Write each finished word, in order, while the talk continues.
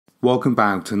Welcome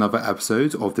back to another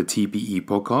episode of the TBE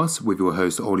podcast with your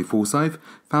host Ollie Forsyth,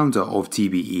 founder of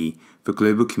TBE, the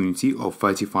global community of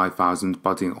 35,000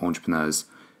 budding entrepreneurs.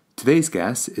 Today's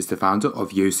guest is the founder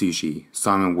of Sushi,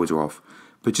 Simon Woodroffe.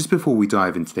 But just before we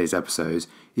dive into today's episode,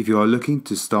 if you are looking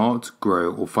to start,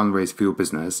 grow or fundraise for your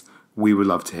business, we would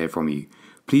love to hear from you.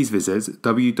 Please visit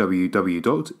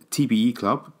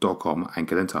www.tbeclub.com and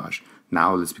get in touch.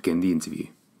 Now let's begin the interview.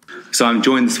 So I'm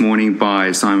joined this morning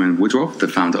by Simon Woodroffe, the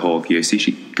founder of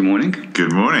Sushi. Good morning.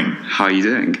 Good morning. How are you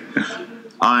doing?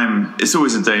 It's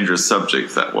always a dangerous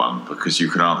subject, that one, because you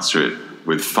can answer it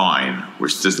with fine,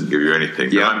 which doesn't give you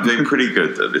anything. Yeah. But I'm doing pretty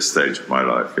good at this stage of my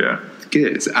life, yeah.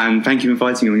 Good. And thank you for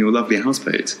inviting me on your lovely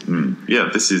houseboat. Yeah,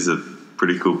 this is a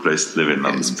pretty cool place to live in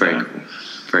London. It's very cool.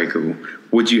 Very cool.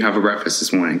 What did you have for breakfast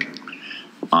this morning?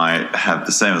 I have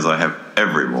the same as I have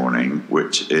every morning,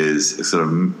 which is sort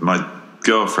of my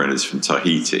girlfriend is from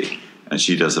Tahiti, and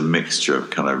she does a mixture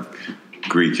of kind of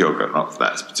Greek yogurt, not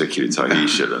that's particularly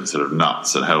Tahitian, and sort of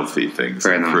nuts and healthy things,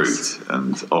 very and nice. Fruit,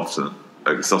 and often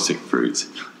exotic fruit.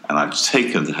 And I've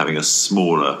taken to having a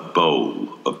smaller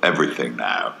bowl of everything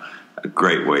now. A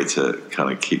great way to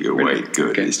kind of keep your weight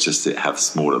good is just to have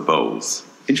smaller bowls.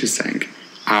 Interesting.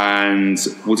 And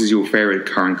what is your favourite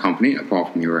current company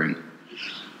apart from your own?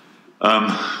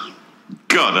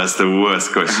 God, that's the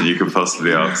worst question you could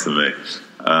possibly answer me.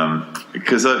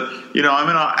 Because I'm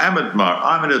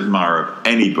an admirer of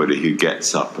anybody who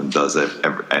gets up and does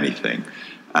anything.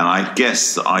 And I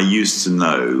guess I used to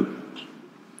know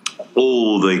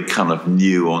all the kind of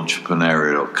new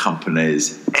entrepreneurial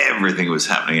companies, everything was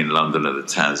happening in London and the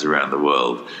towns around the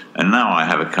world. And now I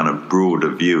have a kind of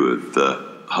broader view of the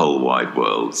whole wide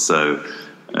world.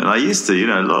 And I used to,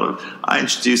 I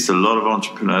introduced a lot of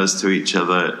entrepreneurs to each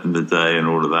other in the day and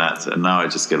all of that. And now I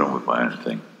just get on with my own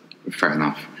thing. Fair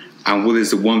enough. And what is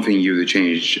the one thing you would have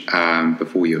changed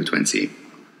before you were 20?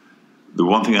 The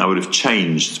one thing I would have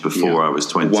changed before I was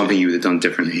 20? The one thing you would have done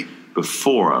differently?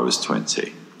 Before I was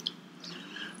 20?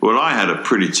 Well, I had a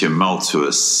pretty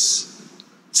tumultuous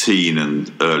teen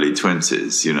and early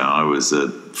 20s. I was a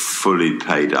fully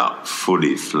paid up,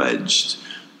 fully fledged,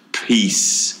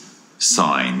 peace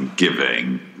sign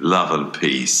giving, love and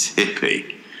peace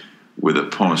hippie with a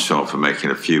penchant for making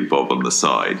a few bob on the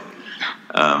side.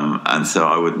 And so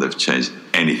I wouldn't have changed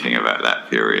anything about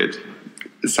that period.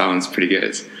 Sounds pretty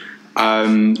good.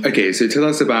 Okay, so tell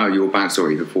us about your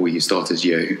backstory before you started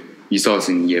You started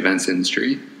in the events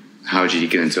industry. How did you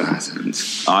get into that?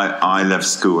 I left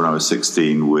school when I was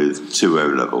 16 with 2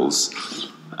 O-levels.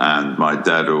 And my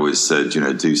dad always said,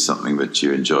 do something that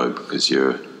you enjoy because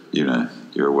you're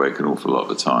awake an awful lot of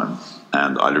the time.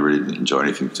 And I really didn't enjoy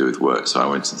anything to do with work, so I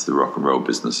went into the rock and roll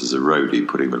business as a roadie,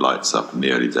 putting the lights up in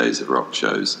the early days of rock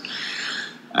shows.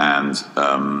 And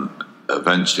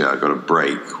eventually I got a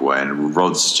break when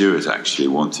Rod Stewart actually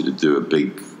wanted to do a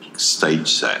big stage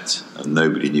set, and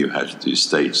nobody knew how to do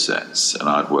stage sets. And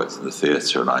I'd worked in the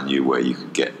theatre, and I knew where you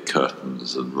could get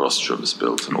curtains and rostrums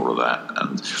built and all of that.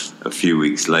 And a few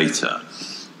weeks later,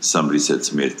 somebody said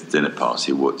to me at the dinner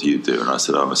party, "What do you do?" And I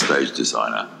said, "I'm a stage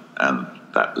designer." And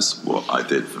that was what I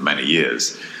did for many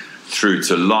years, through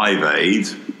to Live Aid,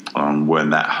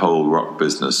 when that whole rock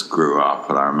business grew up.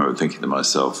 And I remember thinking to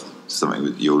myself, something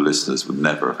that your listeners would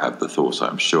never have had the thought,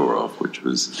 I'm sure of, which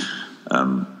was,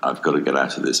 I've got to get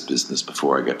out of this business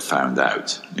before I get found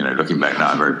out. Looking back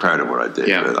now, I'm very proud of what I did,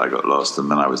 but I got lost. And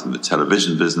then I was in the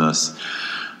television business,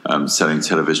 selling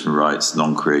television rights,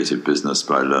 non-creative business,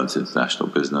 but I learned international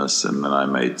business, and then I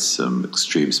made some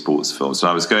extreme sports films. So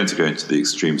I was going to go into the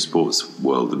extreme sports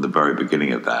world in the very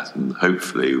beginning of that, and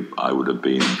hopefully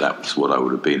that was what I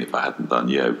would have been if I hadn't done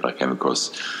but I came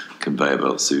across Conveyor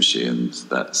Belt Sushi, and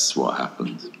that's what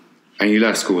happened. And you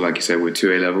left school, like you said, with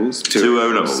 2 A-levels? 2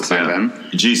 O-levels, back then.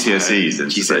 GCSEs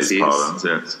in today's parlance,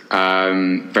 yes.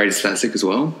 Very dyslexic as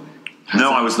well?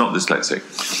 No, I was not dyslexic.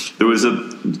 There was a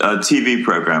TV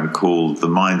program called The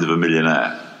Mind of a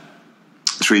Millionaire,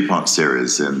 3-part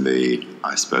series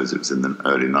I suppose it was in the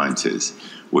early 90s,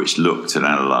 which looked and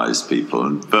analysed people,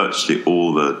 and virtually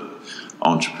all the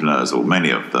entrepreneurs, or many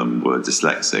of them, were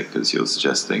dyslexic, as you're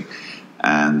suggesting,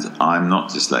 and I'm not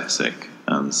dyslexic,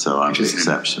 and so I'm the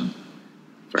exception.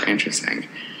 Very interesting.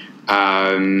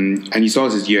 And you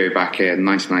started back in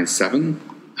 1997.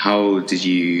 How did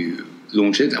you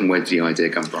launch it, and where did the idea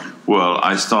come from? Well,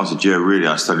 I started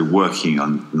working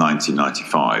on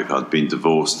 1995. I'd been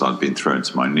divorced, I'd been thrown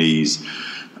to my knees.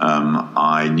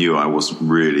 I knew I wasn't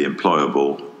really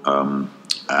employable, and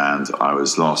I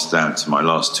was down to my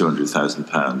last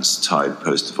 £200,000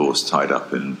 post-divorce, tied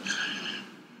up in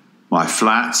my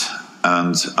flat.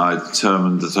 And I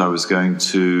determined that I was going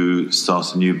to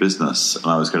start a new business, and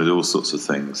I was going to do all sorts of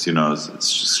things.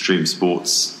 Extreme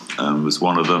sports was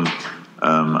one of them,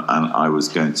 and I was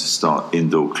going to start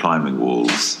indoor climbing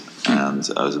walls. And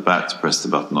I was about to press the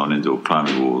button on indoor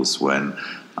climbing walls when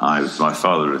my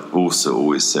father had also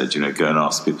always said, go and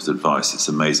ask people's advice. It's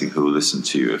amazing who will listen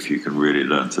to you if you can really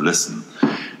learn to listen.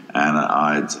 And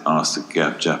I'd asked a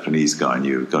Japanese guy I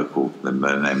knew, a guy called by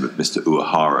the name of Mr.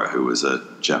 Uehara, who was a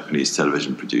Japanese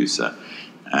television producer.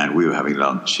 And we were having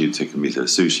lunch. He'd taken me to a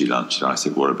sushi lunch. And I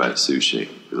said, what about sushi?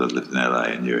 Because I'd lived in LA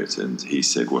and knew it. And he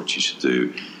said, what you should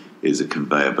do is a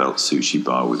conveyor belt sushi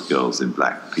bar with girls in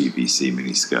black PVC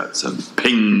miniskirts. And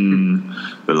ping!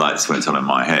 The lights went on in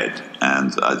my head.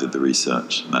 And I did the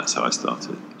research. And that's how I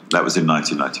started. That was in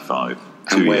 1995,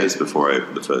 2 years before I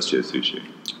opened the first Joe Sushi.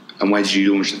 And where did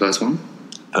you launch the first one?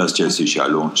 First Joe Sushi I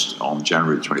launched on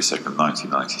January 22nd,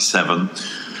 1997,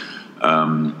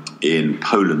 in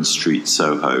Poland Street,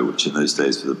 Soho, which in those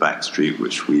days was a back street,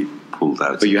 which we pulled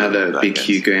out. But you had a big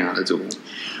queue going out the door.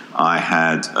 I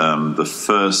had the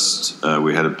first,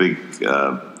 we had a big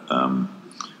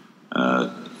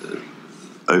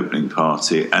opening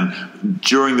party, and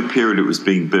during the period it was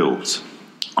being built,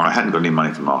 I hadn't got any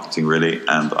money for marketing really,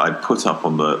 and I put up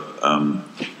on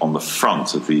the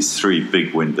front of these 3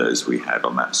 big windows we had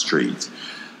on that street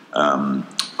a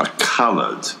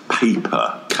coloured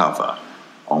paper cover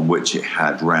on which it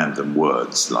had random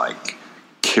words like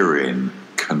Kirin,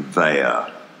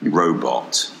 conveyor,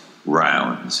 robot,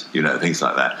 round, things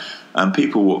like that. And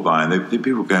people walked by and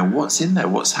people were going, what's in there?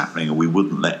 What's happening? And we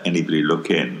wouldn't let anybody look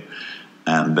in.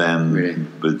 And then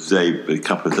a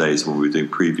couple of days when we were doing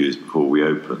previews before we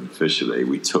opened officially,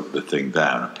 we took the thing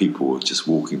down and people were just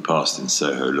walking past in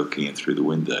Soho looking in through the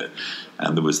window.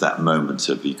 And there was that moment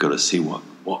of, you've got to see what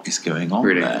is going on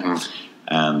there. Wow.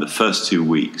 And the first 2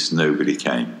 weeks, nobody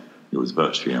came. It was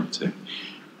virtually empty.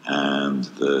 And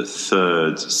the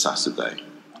second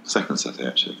Saturday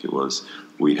actually, I think it was,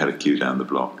 we had a queue down the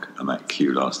block, and that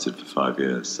queue lasted for 5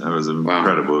 years. It was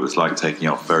incredible. Wow. It was like taking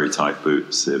off very tight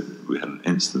boots. We had an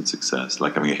instant success,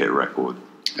 like having a hit record.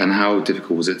 And how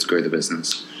difficult was it to grow the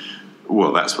business?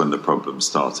 Well, that's when the problem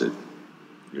started,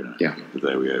 the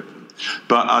day we opened.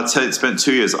 But I'd say it spent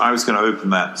 2 years. I was going to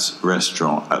open that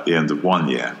restaurant at the end of 1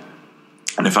 year.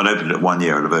 And if I'd opened it 1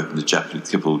 year, I'd have opened a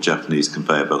typical Japanese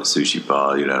conveyor belt sushi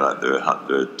bar. Like there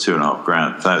are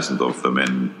 2,500 of them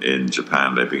in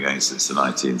Japan. They've been going since the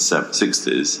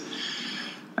 1960s.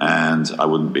 And I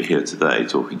wouldn't be here today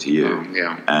talking to you. Oh,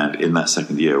 yeah. And in that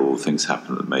second year, all things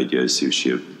happened that made Yo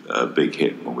Sushi a big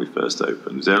hit when we first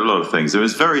opened. There are a lot of things. It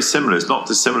was very similar. It's not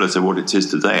dissimilar to what it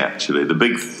is today, actually. The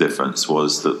big difference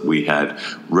was that we had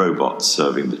robots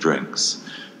serving the drinks.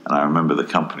 And I remember the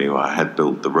company where I had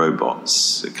built the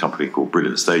robots, a company called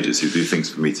Brilliant Stages, who do things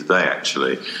for me today,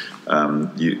 actually. They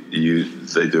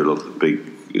do a lot of the big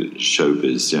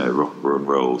showbiz, rock and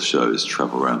roll shows,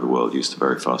 travel around the world, used to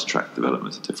very fast-track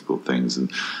development of difficult things.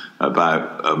 And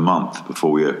about a month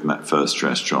before we opened that first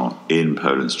restaurant in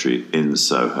Poland Street, in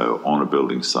Soho, on a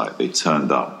building site, they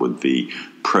turned up with the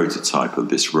prototype of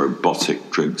this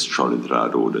robotic drinks trolley that I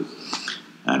had ordered.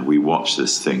 And we watched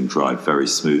this thing drive very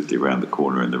smoothly around the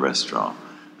corner in the restaurant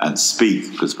and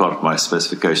speak, because part of my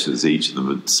specification was each of them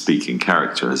would speak in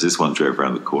character. And as this one drove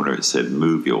around the corner, it said,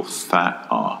 "Move your fat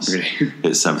ass." Really?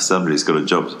 It's somebody's got a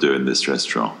job to do in this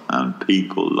restaurant. And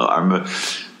people, I remember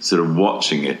sort of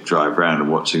watching it drive around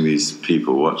and watching these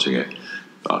people watching it,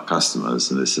 our customers,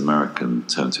 and this American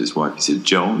turned to his wife. He said,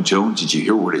 Joan, did you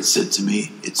hear what it said to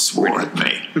me? It swore at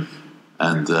me.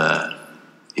 And,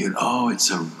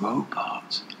 it's a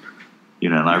robot.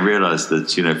 And I realized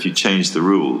that, if you change the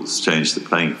rules, change the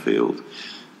playing field,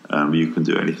 you can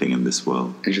do anything in this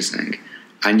world. Interesting.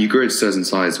 And you grew to a certain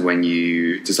size when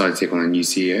you decided to take on a new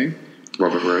CEO,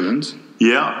 Robert Rowland.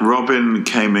 Yeah, Robin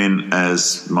came in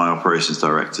as my operations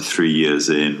director 3 years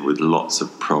in with lots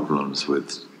of problems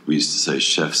with, we used to say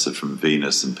chefs are from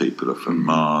Venus and people are from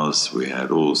Mars. We had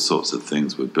all sorts of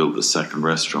things. We'd built the second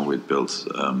restaurant. We'd built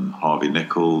Harvey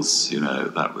Nichols,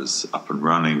 that was up and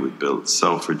running. We'd built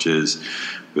Selfridges.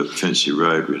 We built Finchley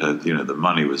Road. We had, the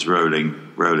money was rolling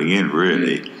in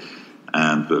really.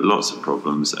 But lots of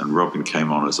problems. And Robin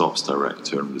came on as ops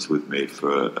director and was with me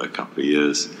for a couple of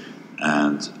years.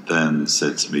 And then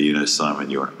said to me,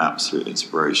 Simon, you're an absolute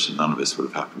inspiration. None of this would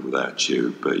have happened without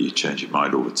you, but you change your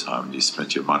mind all the time and you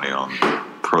spend your money on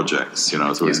projects. I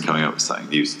was always coming up with something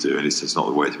new to do, and he said, it's not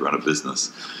the way to run a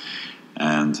business.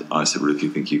 And I said, well, if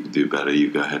you think you can do better, you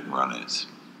go ahead and run it.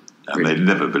 And really? They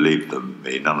never believed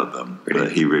me, none of them, really?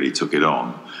 But he really took it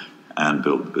on. and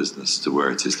built the business to where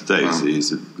it is today. Wow. So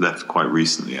he's left quite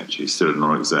recently, actually. He's still a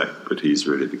non-exec, but he's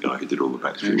really the guy who did all the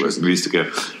factory work. We used to go,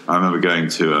 I remember going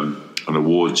to an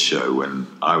awards show when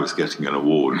I was getting an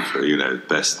award for,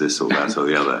 best this or that or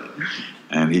the other.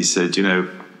 And he said,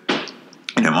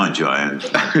 mind you, I owned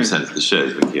 5% of the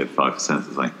shares, but he had 5% or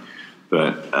something.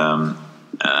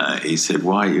 But he said,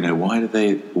 why do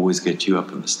they always get you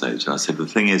up on the stage? And I said, the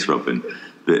thing is, Robin,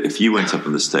 that if you went up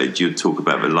on the stage, you'd talk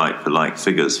about the like-for-like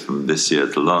figures from this year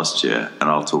to last year, and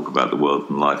I'll talk about the world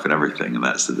and life and everything, and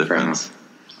that's the difference.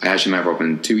 I actually met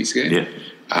Robin 2 weeks ago. Yeah.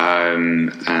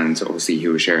 And obviously he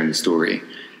was sharing the story.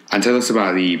 And tell us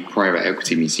about the private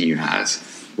equity meeting you had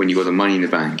when you got the money in the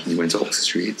bank and you went to Oxford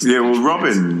Street. Yeah, well,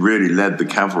 Robin really led the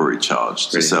cavalry charge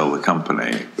to sell the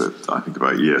company, but I think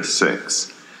about year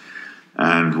 6.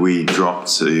 And we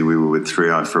dropped, we were with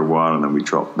 3i for a while, and then we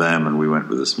dropped them, and we went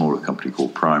with a smaller company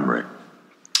called Primary.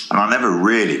 And I never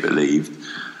really believed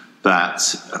that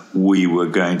we were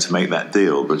going to make that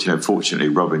deal. But, fortunately,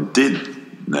 Robin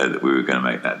did know that we were going to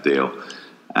make that deal.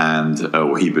 And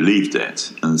he believed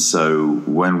it. And so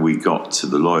when we got to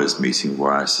the lawyers' meeting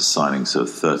where I was signing sort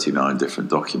of 39 different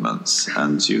documents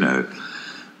and,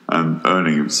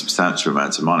 earning a substantial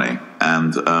amount of money,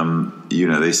 and,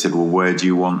 they said, well, where do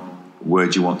you want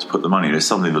to put the money? And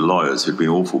suddenly the lawyers, who'd been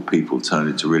awful people, turned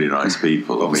into really nice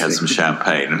people, and we had some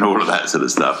champagne and all of that sort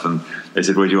of stuff. And they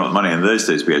said, where do you want money? And in those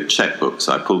days we had checkbooks.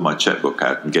 So I pulled my checkbook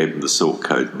out and gave them the sort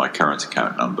code and my current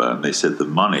account number, and they said the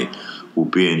money will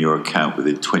be in your account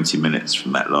within 20 minutes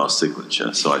from that last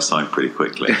signature. So I signed pretty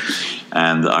quickly.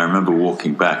 And I remember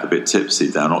walking back a bit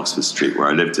tipsy down Oxford Street, where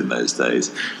I lived in those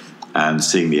days, and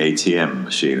seeing the ATM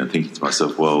machine and thinking to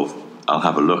myself, well, I'll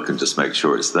have a look and just make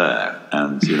sure it's there.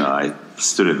 And, I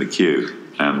stood in the queue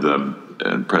and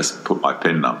put my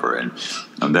PIN number in.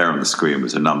 And there on the screen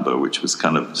was a number which was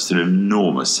kind of just an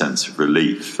enormous sense of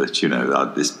relief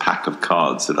that, this pack of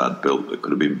cards that I'd built that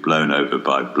could have been blown over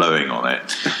by blowing on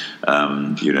it,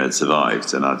 had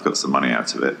survived, and I'd got some money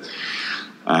out of it.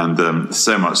 And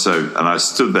so much so, and I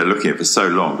stood there looking at it for so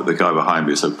long, but the guy behind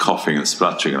me was sort of coughing and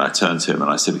spluttering, and I turned to him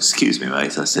and I said, excuse me,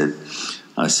 mate. I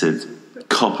said,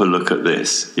 cop a look at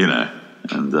this, and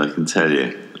I can tell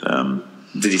you.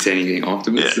 Did he say anything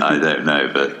afterwards? Yeah, I don't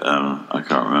know, but I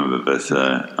can't remember. But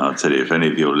I'll tell you, if any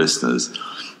of your listeners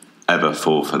ever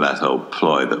fall for that old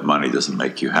ploy that money doesn't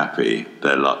make you happy,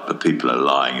 the people are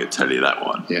lying who tell you that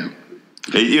one. Yeah.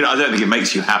 I don't think it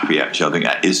makes you happy, actually. I think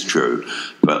that is true.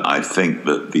 But I think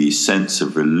that the sense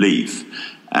of relief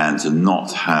and to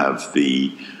not have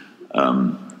the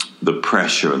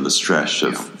pressure and the stress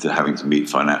of having to meet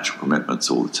financial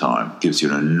commitments all the time gives you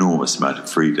an enormous amount of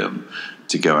freedom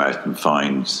to go out and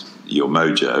find your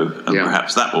mojo, and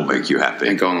perhaps that will make you happy.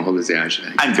 And go on holiday,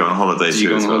 actually. And go on holiday too. Did you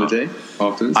go on holiday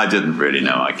afterwards? I didn't really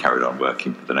know. I carried on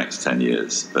working for the next 10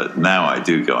 years. But now I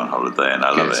do go on holiday, and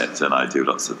I love it, and I do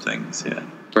lots of things,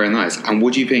 Very nice. And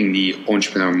what do you think the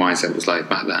entrepreneurial mindset was like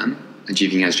back then? And do you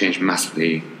think it has changed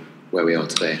massively where we are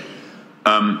today?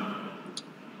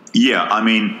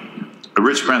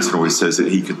 Rich Branson always says that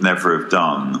he could never have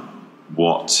done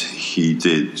what he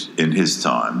did in his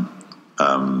time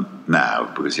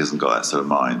now, because he hasn't got that sort of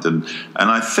mind. And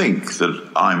I think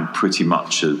that I'm pretty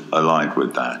much aligned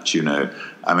with that.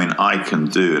 I can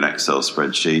do an Excel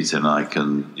spreadsheet, and I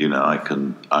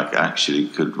actually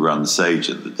could run Sage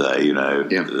in the day.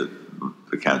 The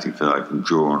accounting for I can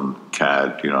draw on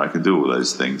CAD. I can do all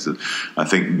those things. And I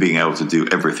think being able to do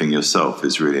everything yourself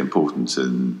is really important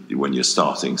when you're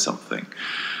starting something.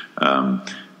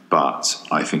 But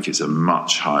I think it's a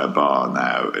much higher bar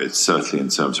now. It's certainly in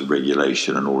terms of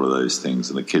regulation and all of those things.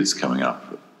 And the kids coming up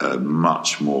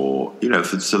much more,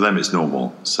 for them it's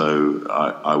normal. So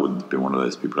I wouldn't be one of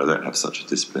those people. I don't have such a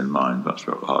disciplined mind. Much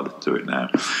harder to do it now.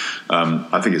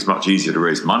 I think it's much easier to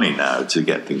raise money now to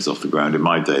get things off the ground. In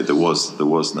my day, there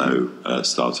was no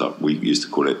startup. We used to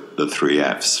call it the 3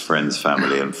 Fs: friends,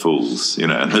 family, and fools.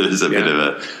 And there's a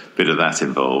bit of that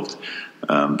involved.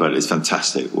 But it's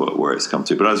fantastic where it's come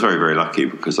to. But I was very, very lucky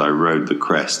because I rode the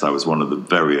crest. I was one of the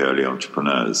very early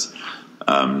entrepreneurs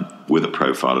with a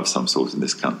profile of some sort in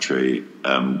this country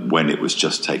when it was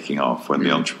just taking off, when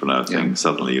the entrepreneur thing,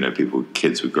 suddenly,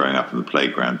 kids were growing up in the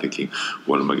playground thinking,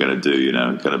 what am I going to do?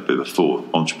 I'm going to be before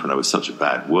entrepreneur was such a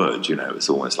bad word, it's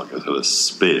almost like a sort of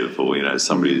spiv or,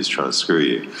 somebody who's trying to screw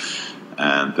you.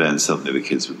 And then suddenly the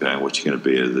kids were going, what are you going to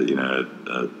be as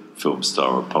a film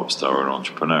star or pop star or an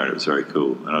entrepreneur? And it was very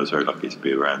cool, and I was very lucky to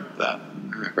be around that.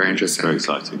 Very interesting. Very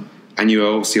exciting. And you were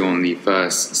obviously on the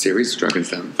first series of Dragon's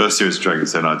Den. First series of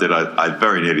Dragon's Den I did. I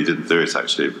very nearly didn't do it,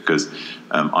 actually, because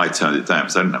I turned it down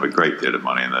because I didn't have a great deal of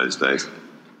money in those days.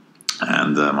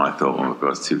 And I thought, oh,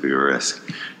 God, it's too big a risk.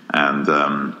 And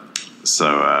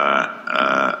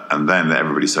and then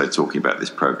everybody started talking about this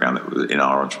program that was in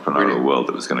our entrepreneurial world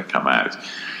that was going to come out.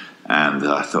 And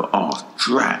I thought, oh,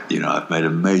 drat, I've made a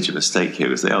major mistake here,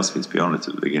 because they asked me to be on it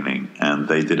at the beginning. And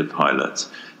they did a pilot.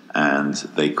 And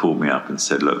they called me up and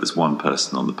said, look, there's one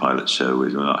person on the pilot show we're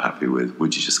not happy with.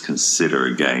 Would you just consider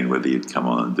again whether you'd come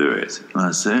on and do it? And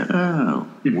I said, oh,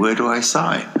 where do I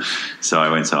sign? So I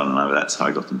went on, and that's how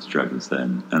I got into Dragon's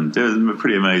Den. And it was a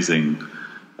pretty amazing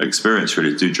experience,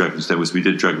 really, to do Dragon's Den. We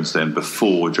did Dragon's Den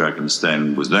before Dragon's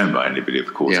Den was known by anybody,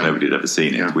 of course. Yeah. Nobody had ever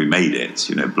seen it. Yeah. We made it,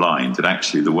 blind. And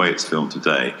actually, the way it's filmed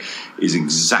today is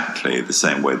exactly the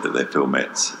same way that they film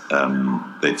it.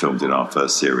 They filmed in our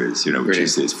first series, which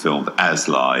is it's filmed as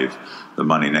live. The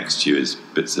money next to you is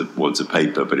bits of wads of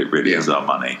paper, but it really is our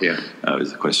money. Yeah.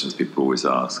 It's the questions people always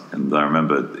ask. And I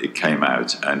remember it came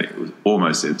out, and it was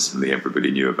almost instantly everybody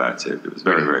knew about it. It was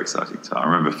very, very exciting time. I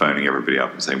remember phoning everybody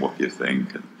up and saying, what do you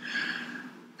think? And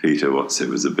Peter Watson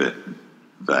was a bit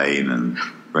vain, and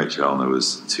Rachel Alner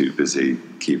was too busy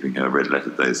keeping her Red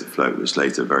Letter Days afloat, which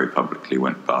later very publicly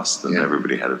went bust, and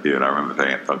everybody had a view. And I remember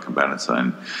phoning up Duncan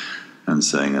Bannatyne and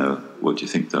saying, oh, what do you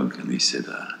think, Duncan? He said,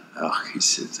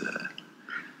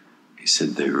 he said,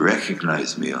 they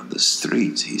recognise me on the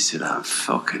street. He said, I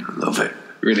fucking love it.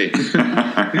 Really? Do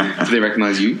they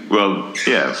recognise you? Well,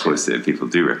 yeah, of course, people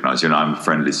do recognise you. I'm a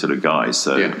friendly sort of guy,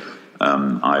 so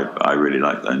I really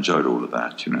liked that. I enjoyed all of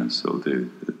that, still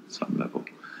do at some level.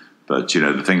 But,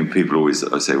 the thing people always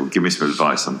say, well, give me some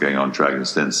advice. I'm going on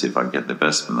Dragon's Den to see if I can get an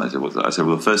investment. I said,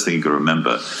 well, the first thing you've got to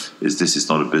remember is this is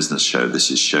not a business show.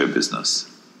 This is show business.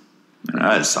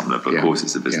 At some level, of course,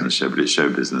 it's a business show, but it's show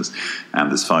business. And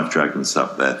there's 5 dragons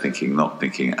up there not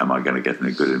thinking, am I going to get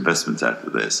a good investment out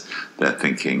of this? They're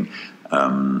thinking,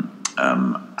 how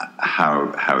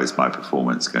is my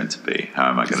performance going to be? How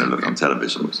am I going to look on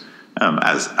television?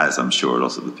 As I'm sure a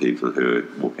lot of the people who are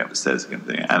walking up the stairs are going to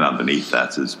think. And underneath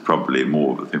that is probably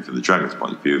more of a thing from the Dragon's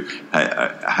point of view.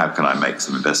 How can I make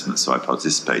some investments so I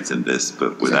participate in this,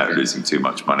 but without losing too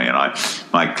much money? And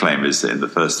my claim is that in the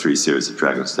first 3 series of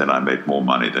Dragon's Den, I made more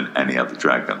money than any other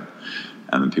dragon.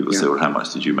 And then people say, well, how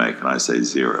much did you make? And I say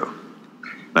 0.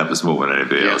 That was more than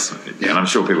anybody else. And I'm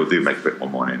sure people do make a bit more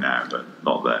money now, but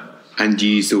not then. And do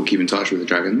you still keep in touch with the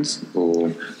dragons?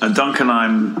 And Duncan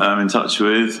I'm in touch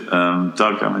with.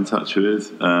 Doug I'm in touch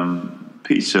with.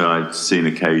 Peter I've seen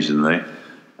occasionally.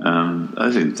 I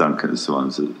think Duncan's the one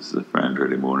that's a friend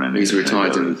really more than anything. He's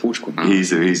retired in Portugal now.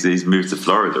 He's moved to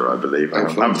Florida, I believe. I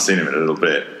haven't seen him in a little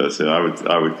bit, but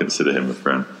I would consider him a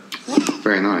friend.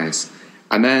 Very nice.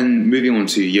 And then moving on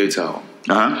to Yotel.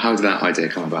 How did that idea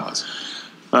come about?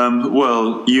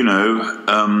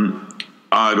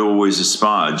 I'd always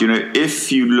aspired.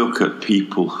 If you look at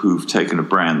people who've taken a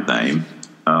brand name,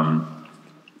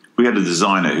 we had a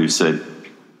designer who said,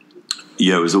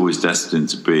 Yo was always destined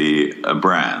to be a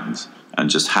brand and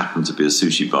just happened to be a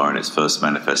sushi bar in its first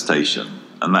manifestation.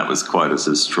 And that was quite a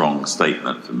strong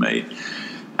statement for me.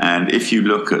 And if you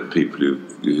look at people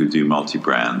who do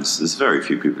multi-brands, there's very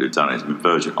few people who've done it. I mean,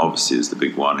 Virgin obviously is the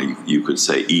big one. You could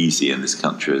say easy in this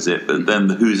country, is it? But then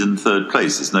who's in third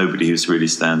place? There's nobody who really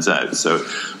stands out. So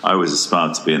I always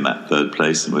aspired to be in that third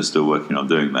place, and we're still working on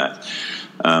doing that.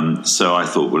 So I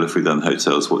thought, well, if we've done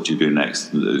hotels, what do you do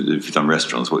next? If you've done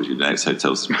restaurants, what do you do next?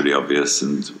 Hotels is pretty obvious.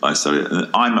 And I started,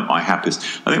 and I'm at my happiest.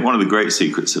 I think one of the great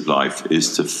secrets of life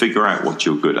is to figure out what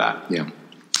you're good at. Yeah.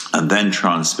 And then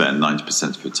try and spend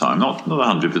 90% of your time, not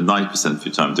 100, but 90% of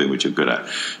your time doing what you're good at.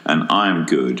 And I am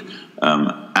good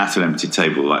at an empty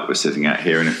table like we're sitting at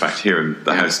here. And in fact, here in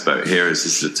the houseboat here this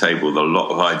is a table that a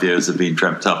lot of ideas have been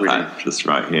dreamt up at, just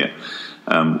right here,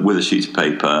 with a sheet of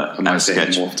paper and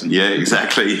sketch. Yeah,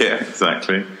 exactly. Yeah,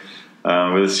 exactly.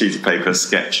 With a sheet of paper,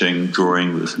 sketching,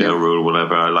 drawing, the scale rule,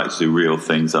 whatever. I like to do real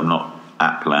things. I'm not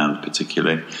app-land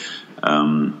particularly.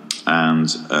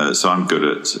 So I'm good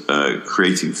at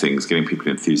creating things, getting people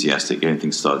enthusiastic, getting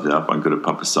things started up. I'm good at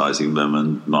publicising them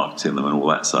and marketing them and all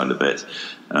that side of it.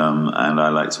 And I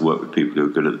like to work with people who are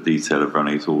good at the detail of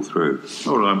running it all through.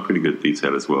 Although I'm pretty good at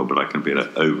detail as well, but I can be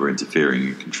over-interfering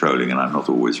and controlling, and I'm not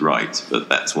always right. But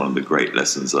that's one of the great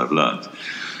lessons I've learned.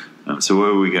 So where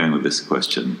are we going with this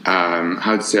question?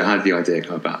 How did the idea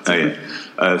come about?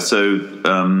 So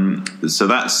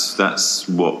that's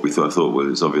what we thought. I thought, well, it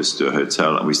was obvious to do a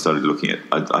hotel, and we started looking at.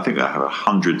 I think I have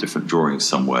 100 different drawings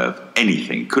somewhere of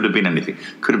anything. Could have been anything.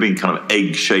 Could have been kind of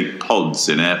egg-shaped pods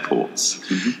in airports,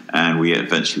 and we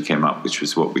eventually came up, which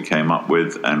was what we came up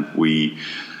with, and we.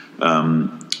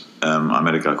 I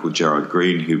met a guy called Gerard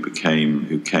Green who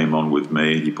came on with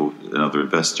me. He brought another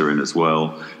investor in as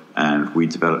well. And we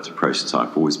developed a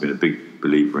prototype. Always been a big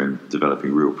believer in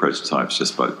developing real prototypes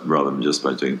rather than just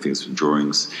by doing things from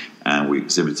drawings. And we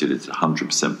exhibited it at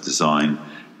 100% design.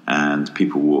 And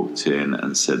people walked in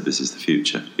and said, "This is the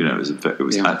future." You know, it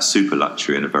was super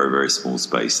luxury in a very, very small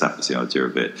space. That was the idea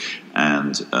of it.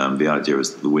 And the idea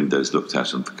was that the windows looked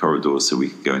out onto the corridors, so we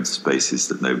could go into spaces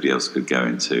that nobody else could go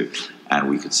into, and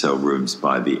we could sell rooms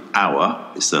by the hour.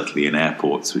 Certainly in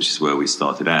airports, which is where we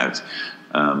started out,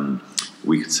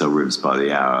 we could sell rooms by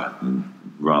the hour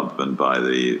rather than by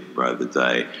the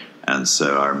day. And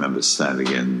so I remember standing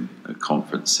in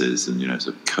conferences, and, you know,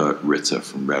 so Kurt Ritter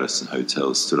from Radisson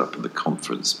Hotels stood up on the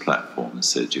conference platform and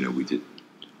said, "You know, we did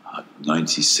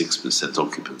 96%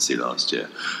 occupancy last year."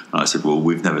 And I said, "Well,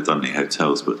 we've never done any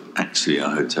hotels, but actually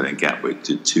our hotel in Gatwick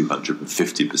did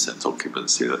 250%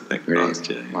 occupancy, I think, last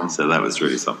year." Wow. So that was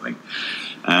really something.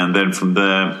 And then from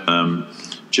there,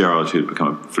 Gerard, who had become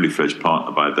a fully fledged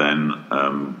partner by then,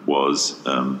 was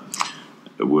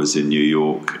in New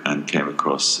York and came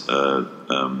across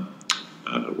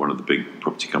one of the big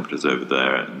property companies over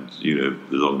there. And, you know,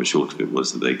 the long and short of it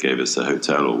was that they gave us a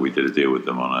hotel, or we did a deal with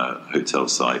them on a hotel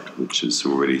site, which is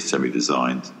already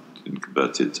semi-designed and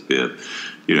converted to be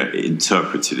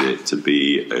interpreted it to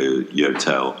be a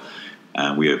hotel.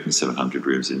 And we opened 700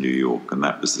 rooms in New York, and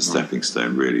that was the stepping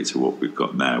stone really to what we've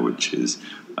got now, which is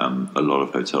a lot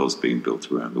of hotels being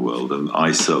built around the world. And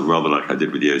I sold, rather like I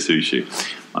did with Sushi,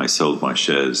 I sold my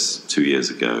shares 2 years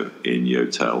ago in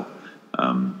Yotel.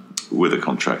 With a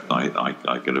contract, I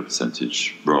get a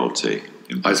percentage royalty.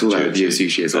 I saw that with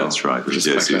Sushi as well. That's right, with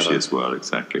Sushi as well,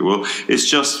 exactly. Well, it's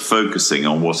just focusing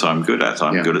on what I'm good at.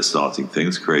 I'm good at starting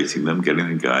things, creating them, getting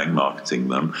them going, marketing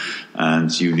them, and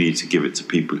you need to give it to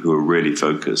people who are really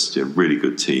focused, really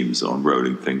good teams on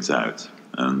rolling things out.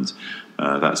 And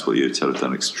that's what Yotel has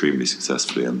done extremely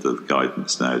successfully under the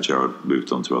guidance now. Gerard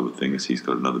moved on to other things. He's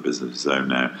got another business of his own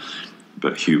now.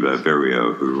 But Hugo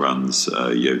Verrio, who runs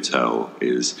Yotel,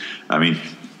 is, I mean,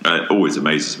 always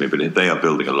amazes me. But they are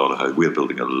building a lot of. We're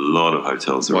building a lot of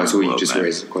hotels around the world. You just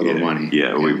raised quite a lot of money.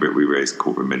 Yeah, we raised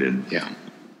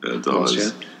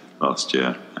 $250,000 last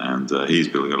year, and he's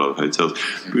building a lot of hotels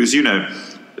because, you know,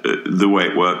 the way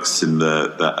it works in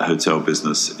that hotel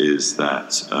business is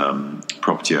that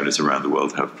property owners around the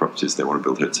world have properties they want to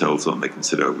build hotels on. They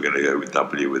consider, we're going to go with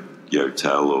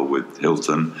Yotel or with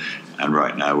Hilton. And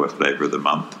right now, we're Flavour of the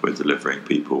Month. We're delivering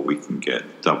people. We can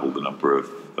get double the number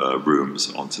of rooms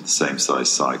onto the same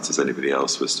size site as anybody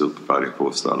else. We're still providing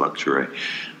 4-star luxury.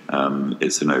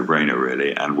 It's a no-brainer,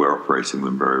 really, and we're operating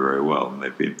them very, very well. And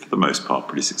they've been, for the most part,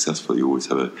 pretty successful. You always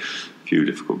have a few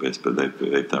difficult bits, but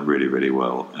they've done really, really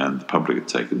well. And the public have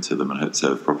taken to them, and so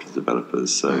have property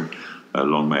developers. So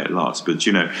long may it last. But,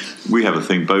 you know, we have a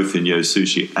thing both in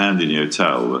Sushi and in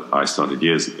Yotel that I started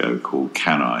years ago called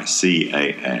Can I,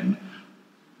 C-A-N,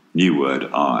 new word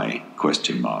I, ?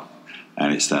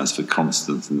 And it stands for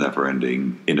constant and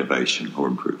never-ending innovation or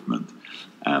improvement.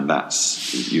 And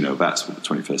that's, you know, that's what the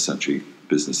 21st century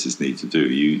businesses need to do.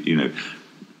 You know,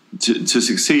 to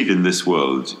succeed in this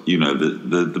world, you know,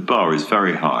 the bar is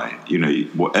very high. You know,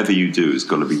 whatever you do has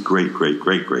got to be great.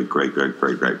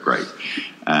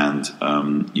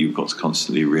 And you've got to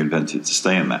constantly reinvent it to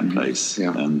stay in that place.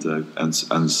 Yeah.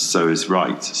 And so is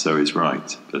right.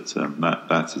 But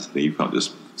that is the thing. You can't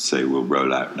just say we'll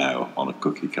roll out now on a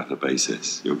cookie cutter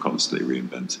basis. You're constantly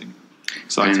reinventing.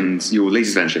 Exciting. And your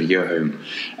latest venture, Yohome.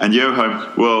 And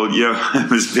Yohome, well, Yohome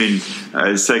has been,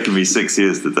 it's taken me 6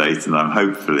 years to date, and I'm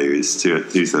hopefully it's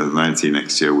 2019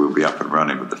 next year we'll be up and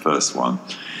running with the first one.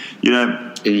 You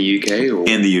know, in the UK? Or?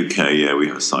 In the UK, yeah, we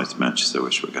have a site in Manchester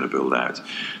which we're going to build out.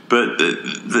 But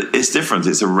it's different.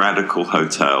 It's a radical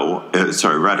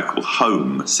radical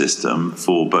home system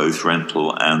for both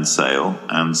rental and sale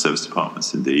and service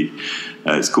departments, indeed.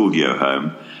 It's called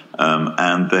Yohome.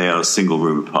 And they are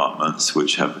single-room apartments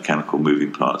which have mechanical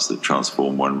moving parts that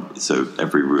transform one. So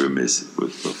every room is, for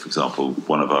example,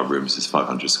 one of our rooms is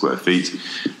 500 square feet,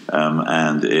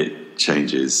 and it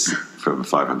changes from a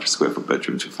 500 square foot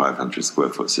bedroom to a 500 square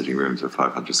foot sitting room to a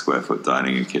 500 square foot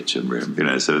dining and kitchen room. You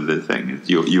know, so the thing is,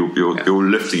 you're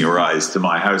lifting your eyes to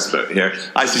my houseboat here.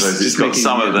 I suppose it's got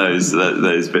some of those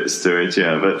bits to it,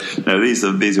 yeah. But no, these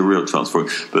are real transform.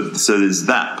 But so there's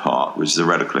that part, which is a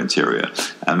radical interior,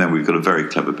 and then we've got a very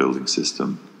clever building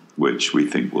system, which we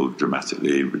think will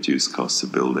dramatically reduce costs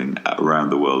of building around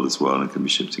the world as well, and can be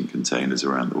shipped in containers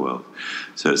around the world.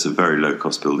 So it's a very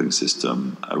low-cost building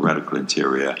system, a radical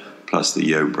interior, plus the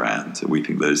Yo brand. We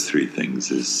think those three things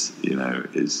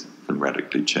can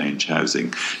radically change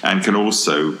housing and can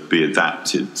also be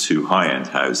adapted to high-end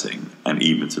housing and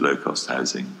even to low-cost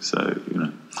housing. So, you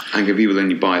know. And can people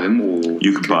only buy them, or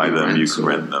you can buy them, you can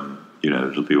rent them?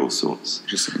 it'll be all sorts.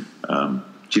 Interesting.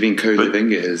 Do you think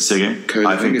co-living is? I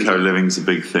think co-living is a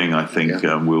big thing. I think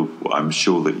I'm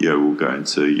sure that Yo will go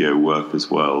into Yo work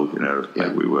as well.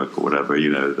 Like we work or whatever.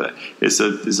 That it's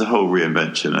a whole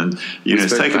reinvention, and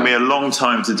it's taken me a long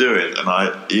time to do it. And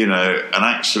and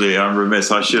actually I'm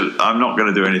remiss. I'm not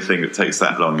going to do anything that takes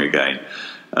that long again.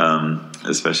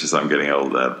 Especially as I'm getting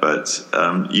older. But,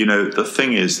 the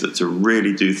thing is that to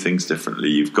really do things differently,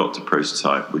 you've got to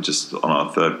prototype. We're just on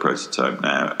our third prototype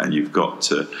now, and you've got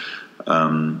to,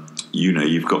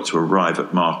 you've got to arrive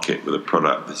at market with a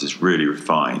product that is really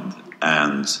refined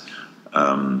and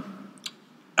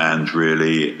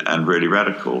really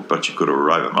radical, but you've got to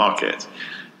arrive at market.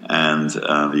 And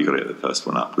you've got to get the first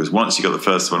one up. Because once you got the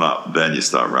first one up, then you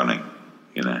start running,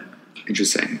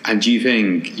 Interesting. And do you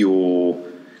think your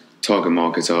target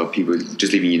markets are people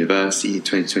just leaving university,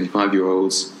 20 to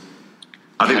 25-year-olds?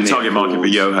 I think the target market for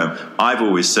Yo Home, I've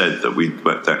always said that we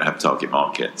don't have target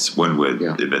markets when we're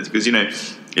inventing. Because,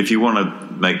 if you want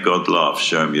to make God laugh,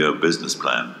 show him your business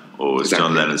plan. Or as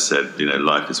John Lennon said,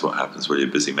 life is what happens when you're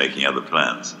busy making other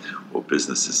plans. Or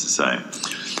business is the same.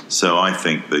 So I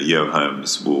think that Yo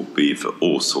Homes will be for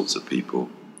all sorts of people.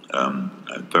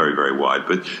 Very, very wide.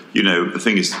 But, the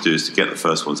thing is to get the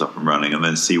first ones up and running and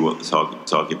then see what the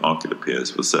target market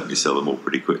appears. We'll certainly sell them all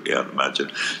pretty quickly, I'd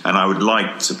imagine. And I would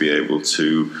like to be able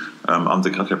to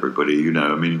undercut everybody.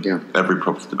 Every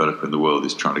property developer in the world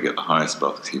is trying to get the highest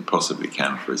bucks he possibly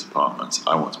can for his apartments.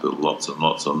 I want to build lots and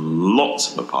lots and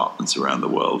lots of apartments around the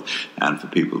world and for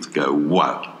people to go,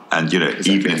 wow. And,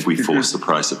 even if we force the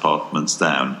price of apartments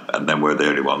down and then we're the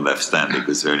only one left standing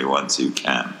because they're the only ones who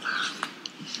can.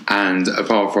 And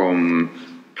apart from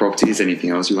properties,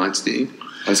 anything else you like to do?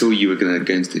 I saw you were going to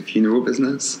go into the funeral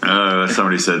business.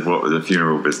 Somebody said, what would the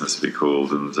funeral business be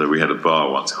called? And we had a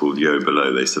bar once called Yo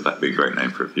Below. They said that'd be a great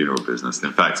name for a funeral business.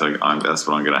 In fact, that's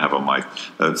what I'm going to have on my...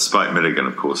 Spike Milligan,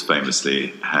 of course,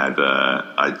 famously had...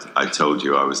 I told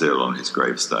you I was ill on his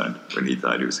gravestone when he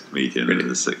died. He was a comedian in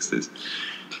the 60s.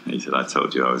 And he said, I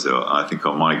told you I was ill, I think,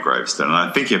 on my gravestone. And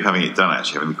I'm thinking of having it done,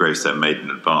 actually, having the gravestone made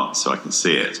in advance so I can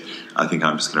see it. I think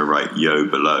I'm just going to write Yo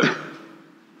Below.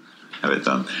 Have it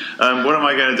done. What am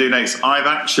I going to do next? I've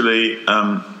actually,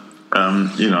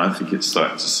 I think it's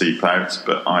starting to seep out,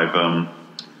 but I've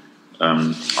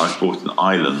bought an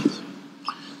island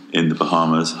in the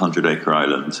Bahamas, 100-acre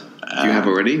island. You have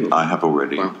already? I have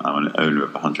already. Wow. I'm an owner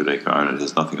of a 100-acre island.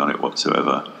 There's nothing on it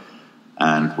whatsoever.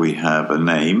 And we have a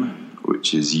name,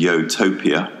 which is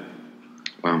Yotopia.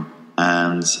 Wow.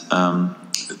 And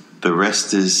the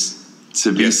rest is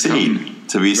to be seen.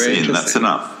 To be seen. That's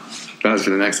enough. That's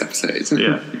for the next episode.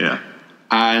 Yeah.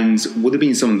 And what have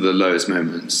been some of the lowest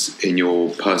moments in your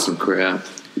personal career?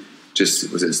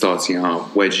 Was it starting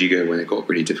out? Where did you go when it got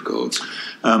really difficult?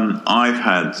 I've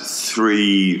had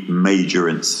 3 major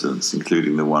incidents,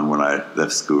 including the one when I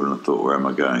left school and I thought, where am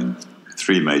I going?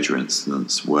 3 major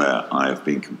incidents where I have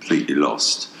been completely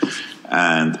lost.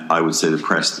 And I would say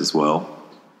depressed as well.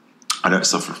 I don't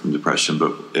suffer from depression,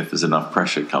 but if there's enough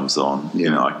pressure comes on,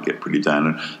 I can get pretty down.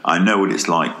 And I know what it's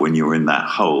like when you're in that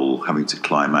hole, having to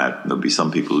climb out. And there'll be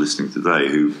some people listening today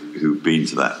who've been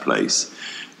to that place.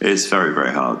 It's very,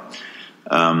 very hard.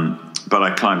 But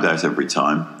I climbed out every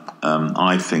time.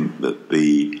 I think that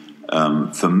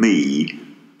for me,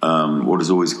 what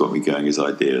has always got me going is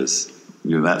ideas.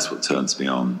 That's what turns me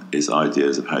on, is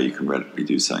ideas of how you can radically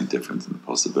do something different and the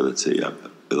possibility.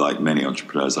 Like many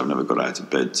entrepreneurs, I've never got out of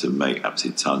bed to make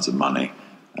absolutely tons of money.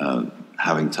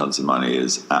 Having tons of money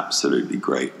is absolutely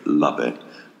great, love it,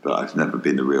 but I've never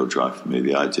been the real drive for me.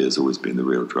 The idea has always been the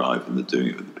real drive, and the doing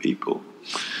it with the people.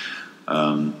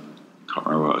 Can't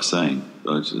remember what I was saying,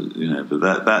 but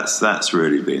that's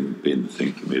really been the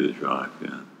thing for me, the drive.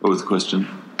 Yeah. What was the question?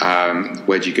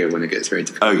 Where do you go when it gets very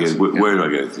difficult? Where do I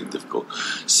go when it's difficult?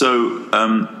 So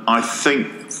I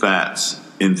think that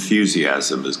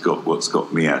enthusiasm has got what's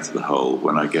got me out of the hole.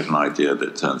 When I get an idea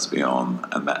that turns me on,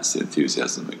 and that's the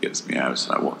enthusiasm that gets me out,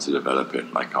 and I want to develop it,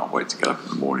 and I can't wait to get up in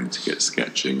the morning to get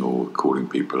sketching or calling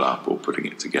people up or putting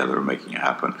it together and making it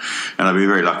happen. And I've been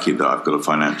very lucky that I've got a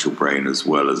financial brain as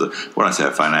well as when I say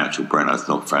a financial brain, I'm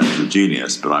not a financial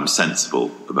genius, but I'm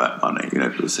sensible about money.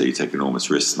 People say you take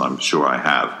enormous risks, and I'm sure I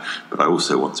have, but I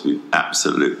also want to be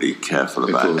absolutely careful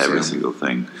about every single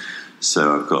thing.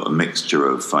 So I've got a mixture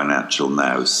of financial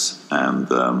nous and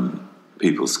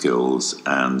people skills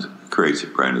and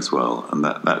creative brain as well, and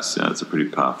that's it's a pretty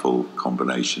powerful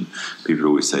combination. People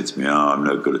always say to me, I'm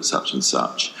no good at such and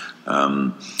such.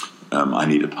 I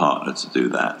need a partner to do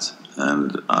that.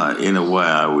 And in a way,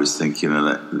 I always think,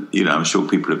 I'm sure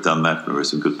people have done that. There are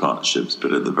some good partnerships,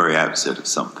 but at the very outset of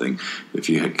something, if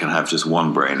you can have just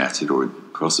one brain at it, or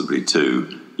possibly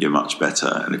two, you're much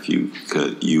better. And if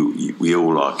we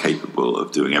all are capable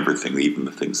of doing everything, even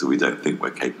the things that we don't think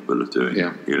we're capable of doing.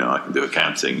 Yeah. I can do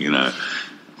accounting, and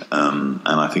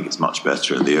I think it's much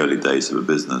better in the early days of a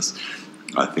business.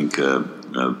 I think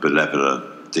benevolent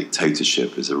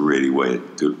dictatorship is a really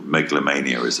good.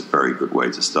 Megalomania is a very good way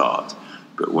to start.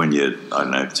 But when you're,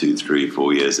 2, 3,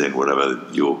 4 years in, whatever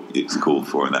it's called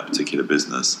for in that particular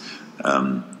business,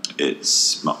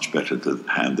 it's much better to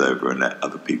hand over and let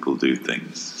other people do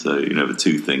things. So, the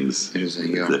two things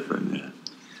are different. Yeah.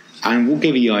 And what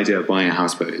gave you the idea of buying a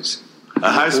houseboat?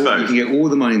 A houseboat? You can get all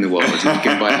the money in the world, you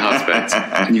can buy a houseboat.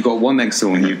 And you've got one next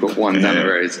door and you've got one down the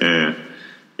road. Yeah.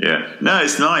 Yeah, no,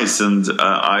 it's nice, and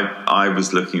I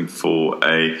was looking for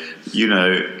a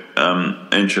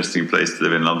interesting place to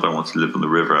live in London. I wanted to live on the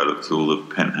river. I looked at all the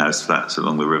penthouse flats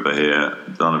along the river here.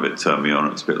 None of it turned me on.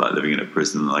 It was a bit like living in a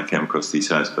prison, and I came across these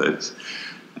houseboats.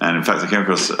 And in fact, I came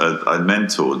across I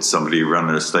mentored somebody who ran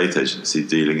an estate agency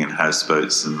dealing in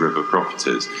houseboats and river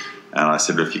properties. And I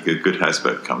said, if a good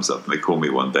houseboat comes up, and they called me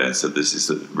one day and said, this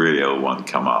is a really old one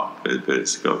come up, but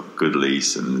it's got good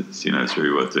lease and it's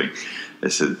really worth doing. They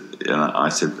said, and I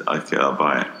said, okay, I'll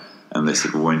buy it. And they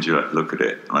said, well, when do you look at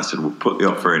it? And I said, well, put the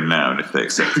offer in now, and if they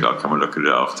accept it, I'll come and look at it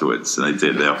afterwards. And they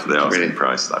did. They offered the asking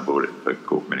price, and I bought it for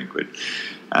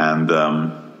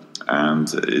 £250,000.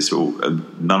 And it's all.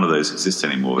 None of those exist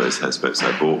anymore. Those houseboats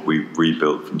I bought, we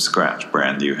rebuilt from scratch,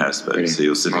 brand new houseboats.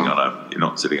 Really? So you're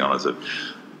not sitting on as a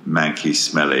manky,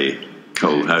 smelly,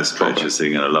 cold houseboat. You're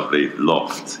sitting in a lovely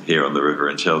loft here on the river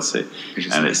in Chelsea,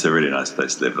 and it's a really nice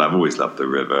place to live. And I've always loved the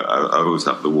river. I've always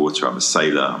loved the water. I'm a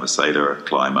sailor, a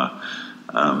climber.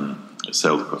 I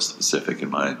sailed across the Pacific in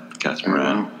my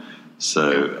catamaran. Oh, wow.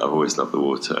 So I've always loved the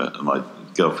water. And my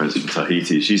girlfriend's from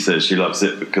Tahiti. She says she loves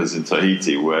it because in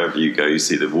Tahiti, wherever you go, you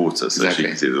see the water. So She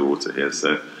can see the water here.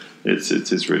 So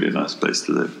it's really a nice place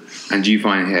to live. And do you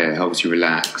find here it helps you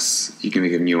relax? You can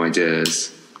think of new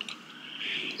ideas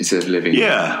instead of living.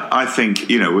 Yeah, I think,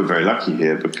 we're very lucky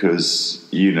here because,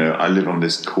 I live on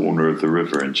this corner of the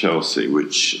river in Chelsea,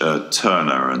 which both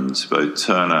Turner and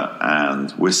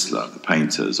Whistler, the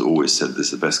painters, always said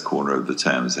this is the best corner of the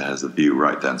Thames. It has a view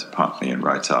right down to Putney and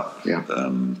right up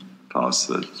past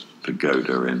the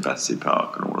pagoda in Battersea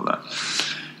Park and all of that.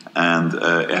 And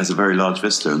it has a very large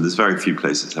vista, and there's very few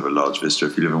places that have a large vista.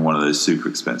 If you live in one of those super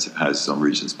expensive houses on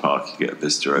Regent's Park, you get a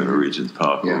vista over Regent's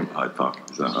Park or Hyde Park.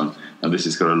 Is that one? And this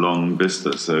has got a long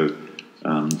vista, so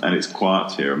and it's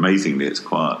quiet here. Amazingly, it's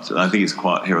quiet. And I think it's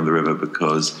quiet here on the river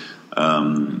because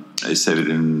they said it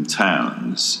in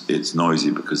towns. It's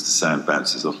noisy because the sound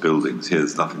bounces off buildings. Here,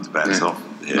 there's nothing to bounce off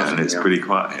here, and it's pretty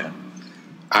quiet here.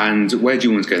 And where do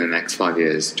you want to go in the next 5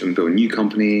 years? Do you want to build new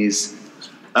companies?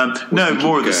 No,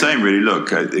 more of the same, really. Look,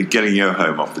 getting Yo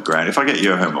Home off the ground. If I get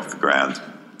Yo Home off the ground,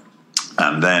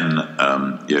 and then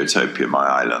Utopia, my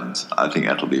island, I think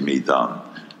that'll be me done.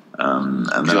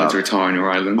 Would you like to retire on your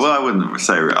island? Well, I wouldn't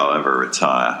say I'll ever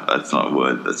retire. That's not a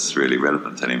word that's really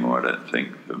relevant anymore, I don't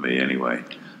think, for me anyway.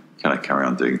 Kind of carry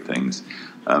on doing things.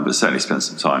 But certainly spend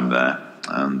some time there,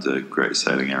 and a great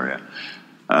sailing area.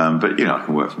 But, I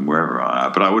can work from wherever I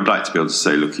am. But I would like to be able to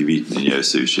say, look, you've eaten in Yo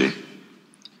Sushi.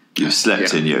 You've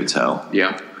slept in Yotel.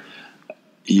 Yeah.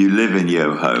 You live in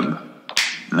Yo Home.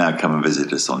 Now come and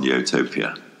visit us on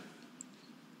Yotopia.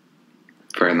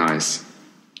 Very nice.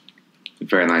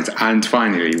 Very nice. And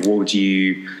finally, what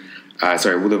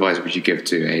advice would you give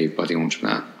to a budding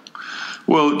entrepreneur?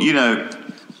 Well,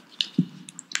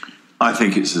 I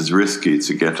think it's as risky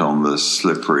to get on the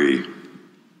slippery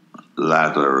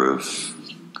ladder of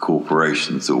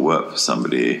corporations or work for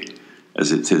somebody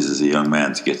as it is as a young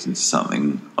man to get into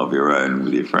something of your own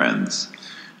with your friends.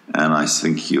 And I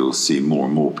think you'll see more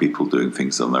and more people doing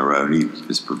things on their own, even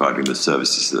just providing the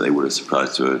services that they would have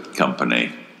supplied to a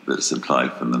company that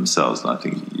supplied from themselves. And I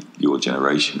think your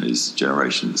generation is a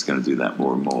generation that's going to do that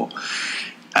more and more.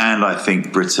 And I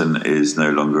think Britain is no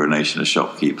longer a nation of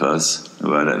shopkeepers.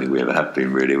 Well, I don't think we ever have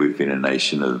been, really. We've been a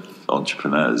nation of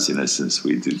entrepreneurs, since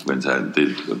we went out and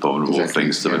did abominable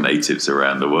things to the natives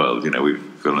around the world.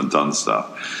 We've gone and done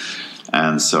stuff.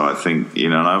 And so I think,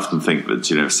 and I often think that,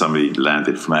 if somebody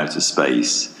landed from outer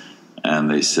space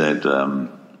and they said,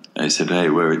 hey,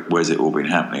 where's it all been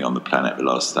happening on the planet the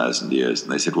last 1,000 years? And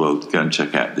they said, well, go and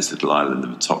check out this little island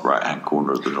in the top right-hand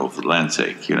corner of the North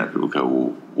Atlantic. People go,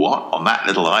 well, what? On that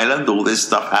little island? All this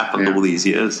stuff happened all these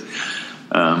years?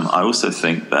 I also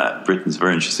think that Britain's a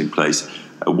very interesting place.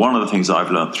 One of the things I've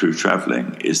learned through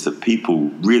travelling is that people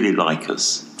really like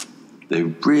us. They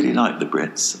really like the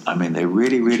Brits. I mean, they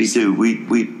really, really do.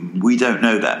 We don't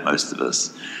know that, most of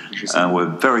us. We're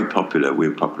very popular.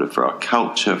 We're popular for our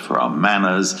culture, for our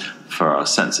manners, for our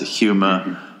sense of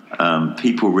humour.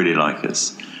 People really like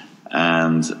us.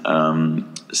 And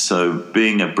so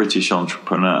being a British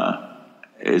entrepreneur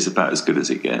is about as good as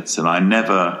it gets. And I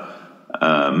never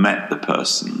met the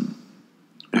person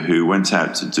who went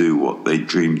out to do what they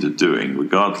dreamed of doing,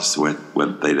 regardless of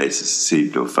whether they later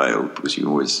succeeded or failed, because you can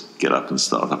always get up and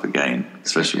start up again,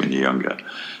 especially when you're younger.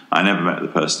 I never met the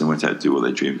person who went out to do what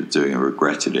they dreamed of doing and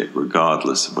regretted it,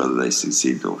 regardless of whether they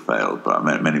succeeded or failed. But I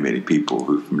met many, many people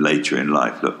who from later in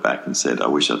life looked back and said, I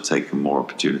wish I'd taken more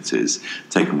opportunities,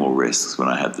 taken more risks when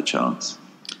I had the chance.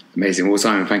 Amazing. Well,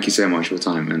 Simon, thank you so much for your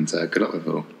time, and good luck with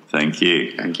it all. Thank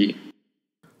you. Thank you.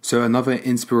 So another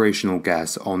inspirational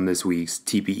guest on this week's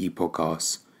TBE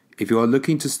podcast. If you are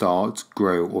looking to start,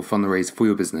 grow, or fundraise for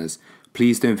your business,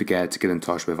 please don't forget to get in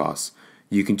touch with us.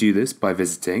 You can do this by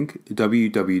visiting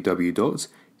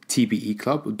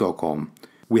www.tbeclub.com.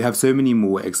 We have so many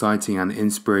more exciting and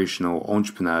inspirational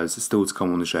entrepreneurs still to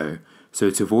come on the show. So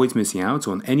to avoid missing out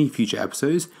on any future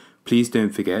episodes, please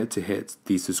don't forget to hit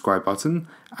the subscribe button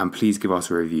and please give us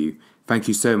a review. Thank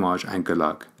you so much and good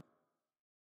luck.